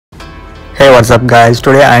Hey, what's up guys?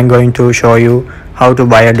 Today I am going to show you how to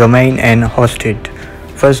buy a domain and host it.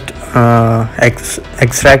 First,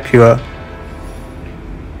 extract your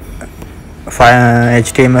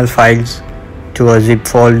HTML files to a zip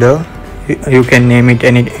folder. You can name it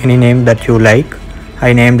any name that you like.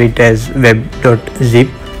 I named it as web.zip.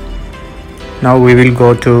 Now we will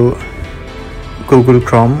go to Google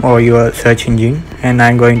Chrome or your search engine, and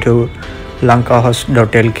I'm going to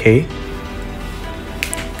LankaHost.lk.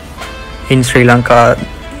 In Sri Lanka,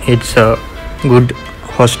 it's a good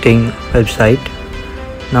hosting website.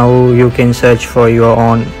 Now you can search for your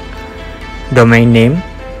own domain name.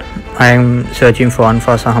 I am searching for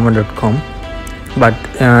anfasahamed.com, but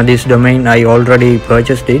this domain I already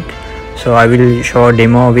purchased it, so I will show a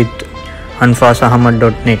demo with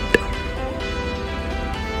anfasahamed.net.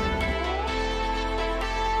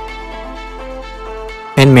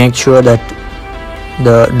 And make sure that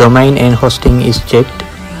the domain and hosting is checked,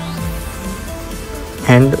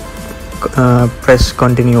 and press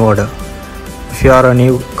continue order. If you are a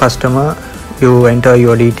new customer, you enter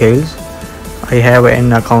your details. I have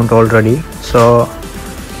an account already, so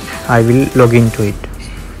I will log into it.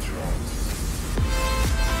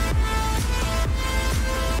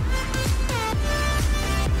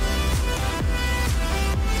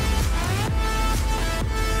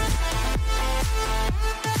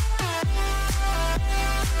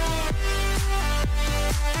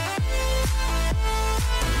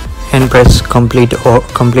 And press complete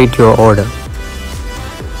your order.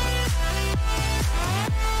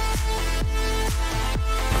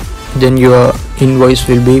 Then your invoice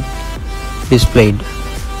will be displayed.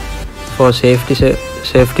 For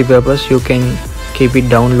safety purpose, you can keep it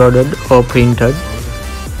downloaded or printed.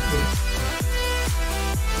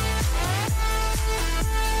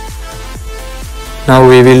 Now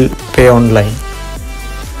we will pay online.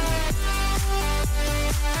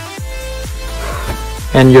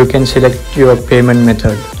 And you can select your payment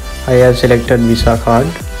method. I have selected Visa card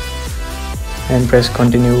and press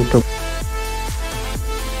continue to,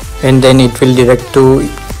 and then it will direct to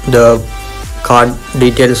the card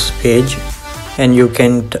details page, and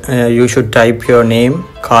you should type your name,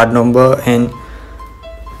 card number, and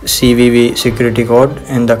CVV security code,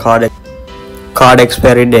 and the card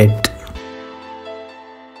expiry date.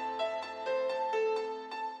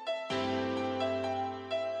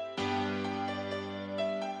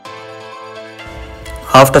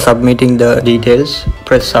 After submitting the details,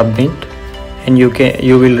 press submit, and you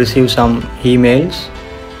will receive some emails.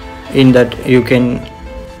 In that, you can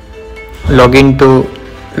log into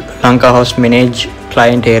LankaHost Manage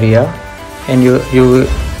client area, and you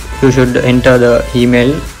should enter the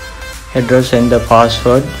email address and the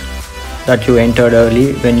password that you entered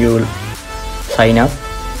early when you sign up,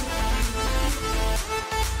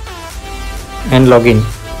 and log in.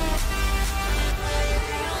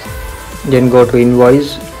 Then go to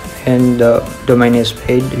invoice, and the domain is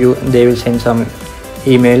paid. They will send some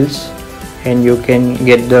emails, and you can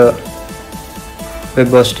get the web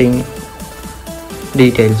hosting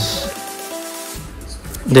details.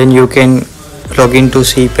 Then you can log into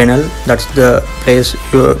cPanel. That's the place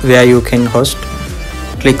where you can host.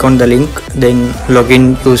 Click on the link, then log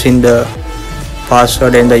in using the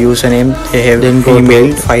password and the username they have. Then go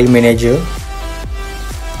email file manager,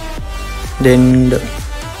 then the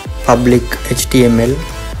public HTML.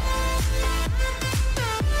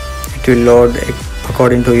 It will load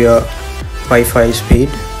according to your Wi-Fi speed.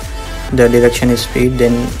 The direction is speed.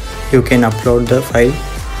 Then you can upload the file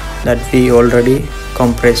that we already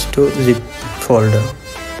compressed to zip folder.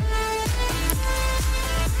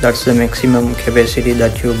 That's the maximum capacity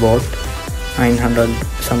that you bought, 900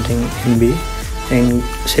 something MB. Then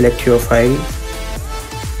select your file,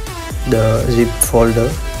 the zip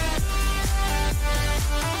folder.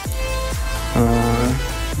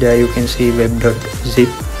 There you can see web.zip.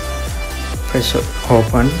 Press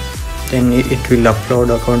open, then it will upload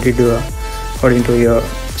according to your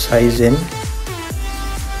size. And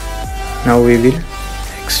now we will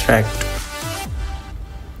extract.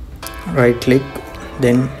 Right click,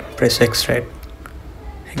 then press extract.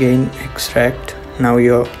 Again extract. Now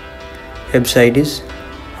your website is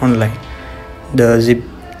online. The zip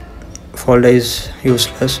folder is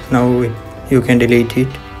useless. Now you can delete it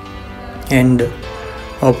and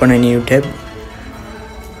open a new tab,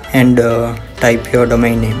 and type your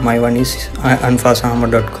domain name. My one is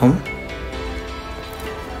anfasahamed.com.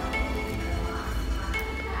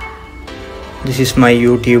 This is my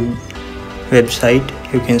YouTube website.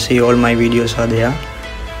 You can see all my videos are there.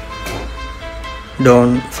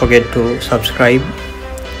 Don't forget to subscribe.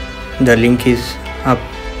 The link is up.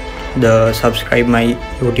 The subscribe my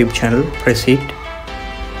YouTube channel, press it.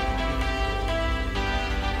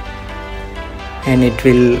 and it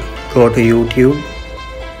will go to YouTube,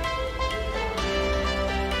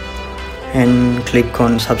 and click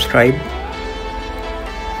on subscribe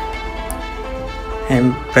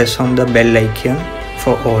and press on the bell icon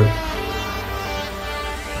for all.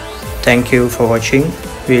 Thank you for watching.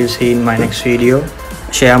 We'll see in my next video.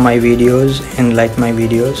 Share my videos and like my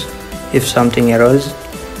videos. If something errors,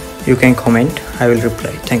 you can comment. I will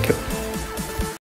reply. Thank you.